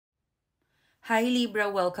Hi Libra,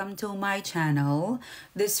 welcome to my channel.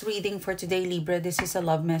 This reading for today, Libra, this is a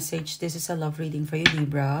love message. This is a love reading for you,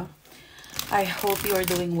 Libra. I hope you are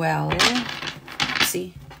doing well.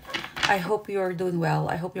 I hope you are doing well.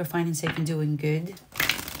 I hope you're fine and safe and doing good.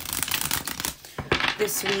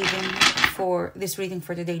 This reading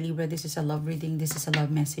for today, Libra, this is a love reading. This is a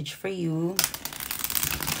love message for you.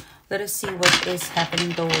 Let us see what is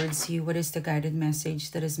happening towards you. What is the guided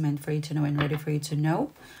message that is meant for you to know and ready for you to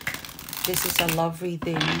know? This is a love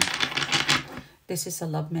reading. This is a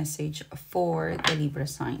love message for the Libra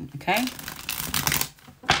sign, okay?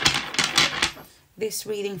 This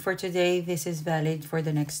reading for today, this is valid for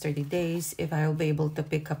the next 30 days. If I will be able to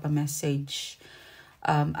pick up a message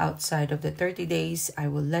outside of the 30 days, I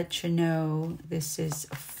will let you know. This is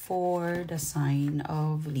for the sign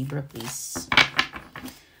of Libra, please.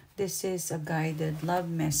 This is a guided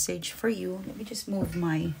love message for you. Let me just move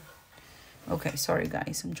my... Okay, sorry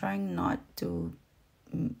guys. I'm trying not to...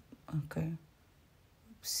 Okay.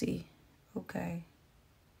 See. Okay.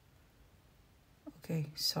 Okay,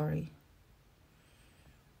 sorry.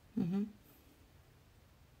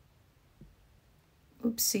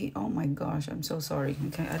 Oopsie. Oh my gosh, I'm so sorry.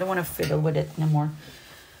 Okay, I don't want to fiddle with it anymore.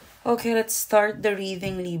 Okay, let's start the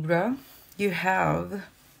reading, Libra. You have...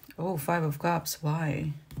 Oh, 5 of Cups.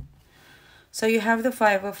 Why? So you have the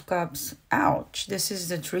 5 of Cups. Ouch. This is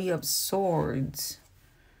the 3 of Swords.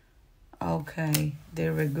 Okay. They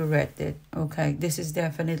regret it. Okay. This is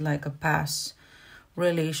definitely like a past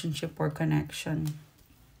relationship or connection.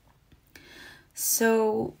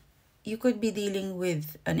 So you could be dealing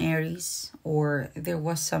with an Aries, or there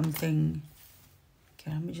was something.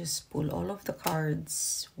 Okay, let me just pull all of the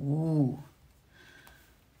cards. Ooh.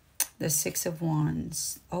 The 6 of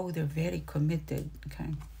Wands. Oh, they're very committed. Okay.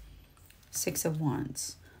 6 of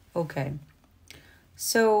Wands. Okay.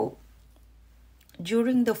 So,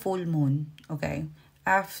 during the full moon, okay,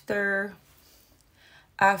 after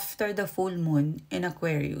the full moon in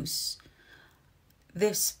Aquarius,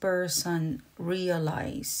 this person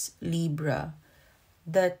realized, Libra,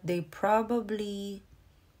 that they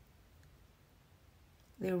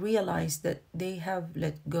realized that they have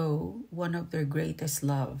let go one of their greatest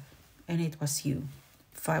love, and it was you.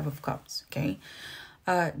 5 of Cups, okay?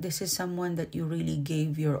 This is someone that you really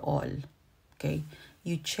gave your all, okay?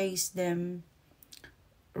 You chased them.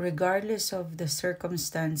 Regardless of the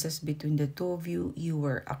circumstances between the two of you, you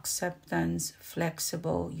were acceptance,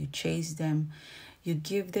 flexible, you chased them. You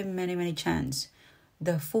give them many, many chances.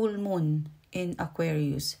 The full moon in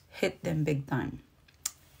Aquarius hit them big time.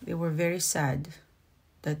 They were very sad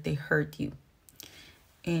that they hurt you.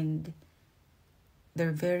 And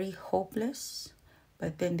they're very hopeless.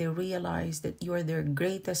 But then they realize that you are their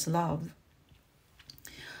greatest love.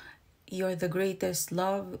 You're the greatest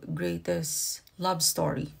love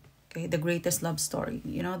story. Okay, the greatest love story.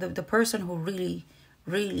 You know, the person who really,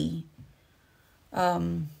 the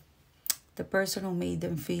person who made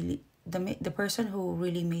them feel, the person who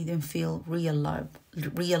really made them feel real love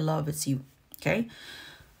is you. Okay,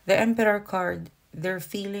 the Emperor card, their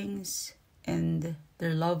feelings and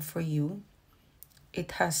their love for you,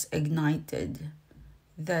 it has ignited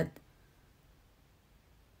that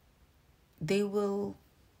they will,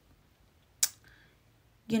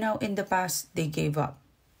 you know, in the past they gave up,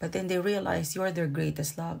 but then they realize you're their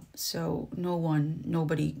greatest love. So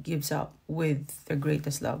nobody gives up with their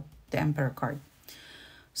greatest love, the Emperor card.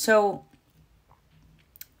 So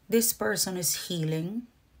this person is healing,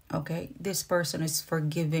 okay? This person is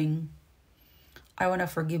forgiving. I want to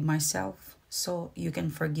forgive myself so you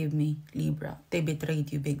can forgive me, Libra. They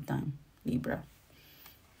betrayed you big time, Libra.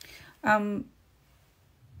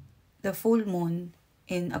 The full moon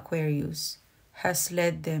in Aquarius has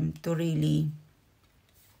led them to really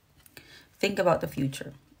think about the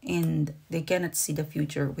future, and they cannot see the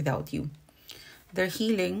future without you. They're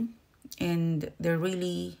healing and they're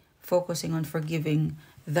really focusing on forgiving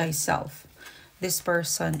thyself. This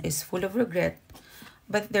person is full of regret,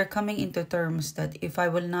 but they're coming into terms that if I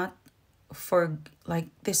will not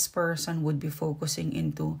this person would be focusing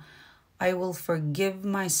into, I will forgive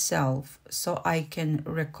myself so I can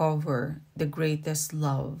recover the greatest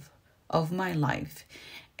love of my life.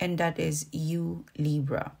 And that is you,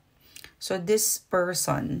 Libra. So this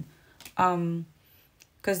person,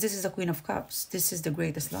 because this is the Queen of Cups, this is the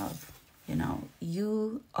greatest love. You know,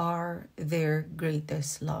 you are their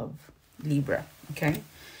greatest love, Libra. Okay?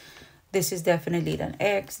 This is definitely an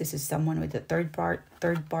ex. This is someone with a third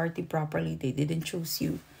party properly. They didn't choose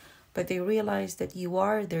you. But they realize that you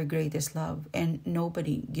are their greatest love, and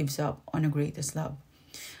nobody gives up on a greatest love.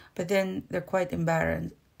 But then they're quite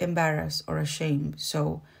embarrassed or ashamed.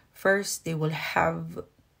 So first, they will have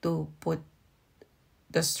to put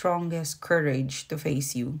the strongest courage to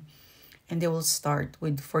face you. And they will start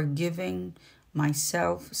with forgiving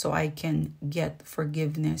myself so I can get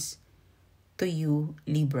forgiveness to you,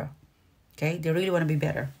 Libra. Okay? They really want to be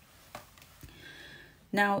better.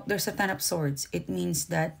 Now, there's a Ten of Swords. It means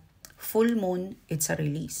that full moon, it's a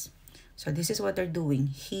release. So this is what they're doing.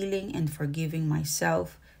 Healing and forgiving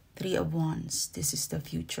myself. Three of Wands. This is the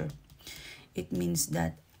future. It means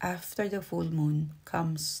that after the full moon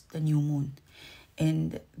comes the new moon.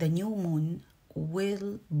 And the new moon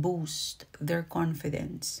will boost their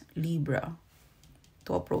confidence, Libra,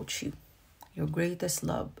 to approach you. Your greatest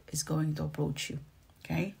love is going to approach you.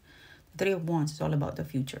 Okay? The Three of Wands is all about the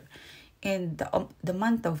future. And the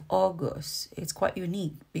month of August, it's quite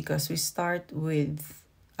unique because we start with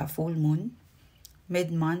a full moon.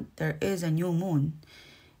 Mid-month, there is a new moon.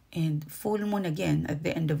 And full moon again at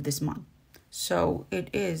the end of this month. So it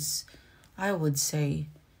is, I would say,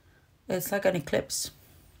 it's like an eclipse.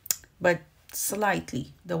 But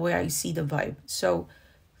slightly, the way I see the vibe. So,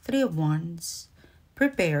 Three of Wands,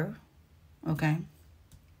 prepare, okay?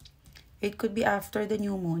 It could be after the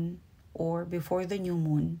new moon or before the new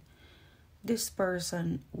moon. This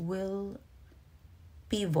person will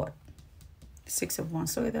pivot. Six of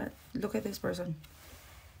Wands, look at that. Look at this person.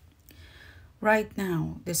 Right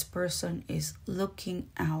now, this person is looking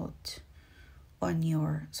out on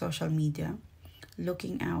your social media,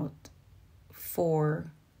 looking out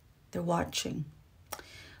for, they're watching,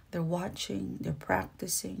 they're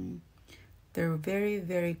practicing, they're very,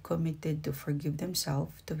 very committed to forgive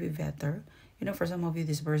themselves, to be better. You know, for some of you,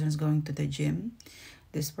 this person is going to the gym,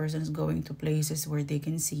 this person is going to places where they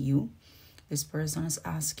can see you, this person is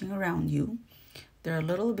asking around you, they're a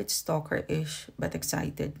little bit stalker-ish, but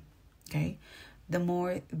excited, okay? The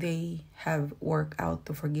more they have worked out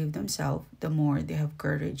to forgive themselves, the more they have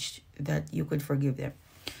courage that you could forgive them.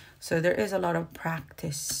 So there is a lot of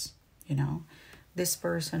practice, you know. This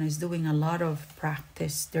person is doing a lot of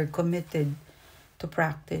practice. They're committed to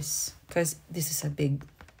practice because this is a big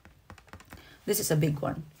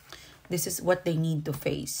one. This is what they need to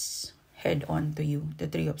face head on to you, the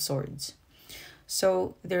Three of Swords.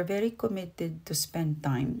 So they're very committed to spend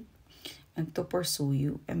time and to pursue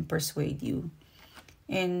you and persuade you.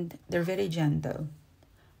 And they're very gentle.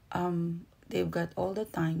 They've got all the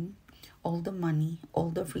time, all the money, all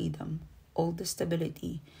the freedom, all the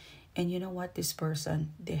stability. And you know what? This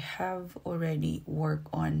person, they have already worked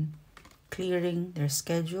on clearing their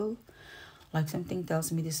schedule. Like something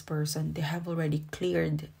tells me this person, they have already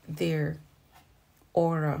cleared their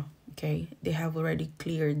aura, okay? They have already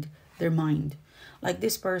cleared their mind. Like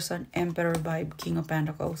this person, Emperor vibe, King of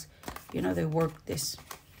Pentacles, you know, they work this.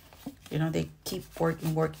 You know, they keep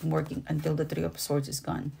working until the Three of Swords is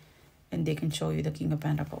gone. And they can show you the King of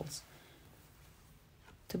Pentacles.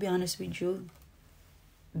 To be honest with you,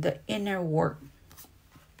 the inner work,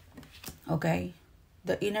 okay?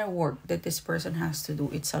 The inner work that this person has to do,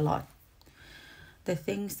 it's a lot. The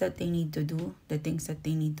things that they need to do, the things that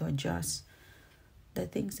they need to adjust, the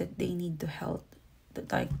things that they need to help, the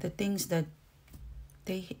things that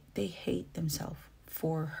they hate themselves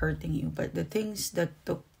for hurting you. But the things that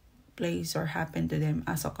took place or happened to them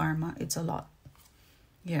as a karma, it's a lot.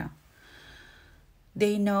 Yeah.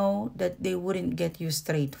 They know that they wouldn't get you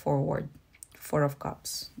straightforward. Four of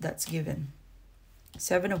Cups, that's given.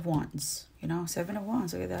 Seven of Wands, you know, Seven of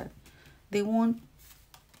Wands, look at that. They won't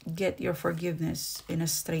get your forgiveness in a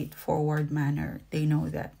straightforward manner. They know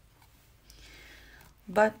that.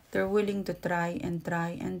 But they're willing to try and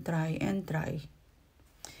try and try and try.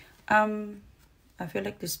 I feel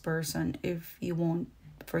like this person, if you won't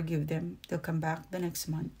forgive them, they'll come back the next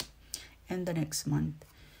month and the next month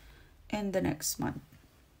and the next month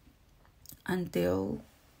until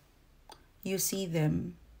you see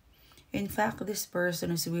them. In fact, this person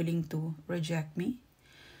is willing to reject me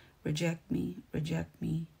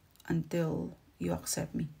until you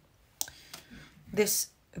accept me.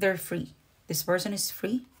 They're free. This person is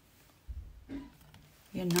free.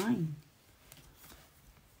 You're 9.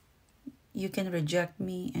 You can reject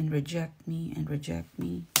me and reject me and reject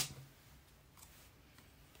me.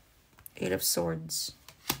 8 of Swords.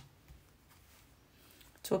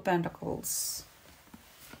 2 of Pentacles.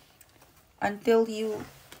 Until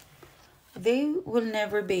they will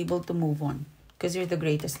never be able to move on because you're the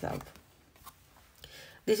greatest love.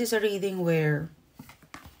 This is a reading where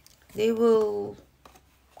they will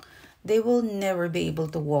never be able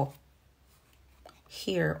to walk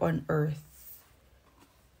here on earth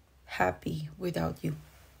happy without you.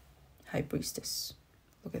 High Priestess.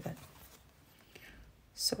 Look at that.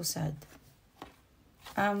 So sad.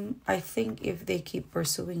 I think if they keep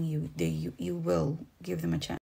pursuing you, you will give them a chance.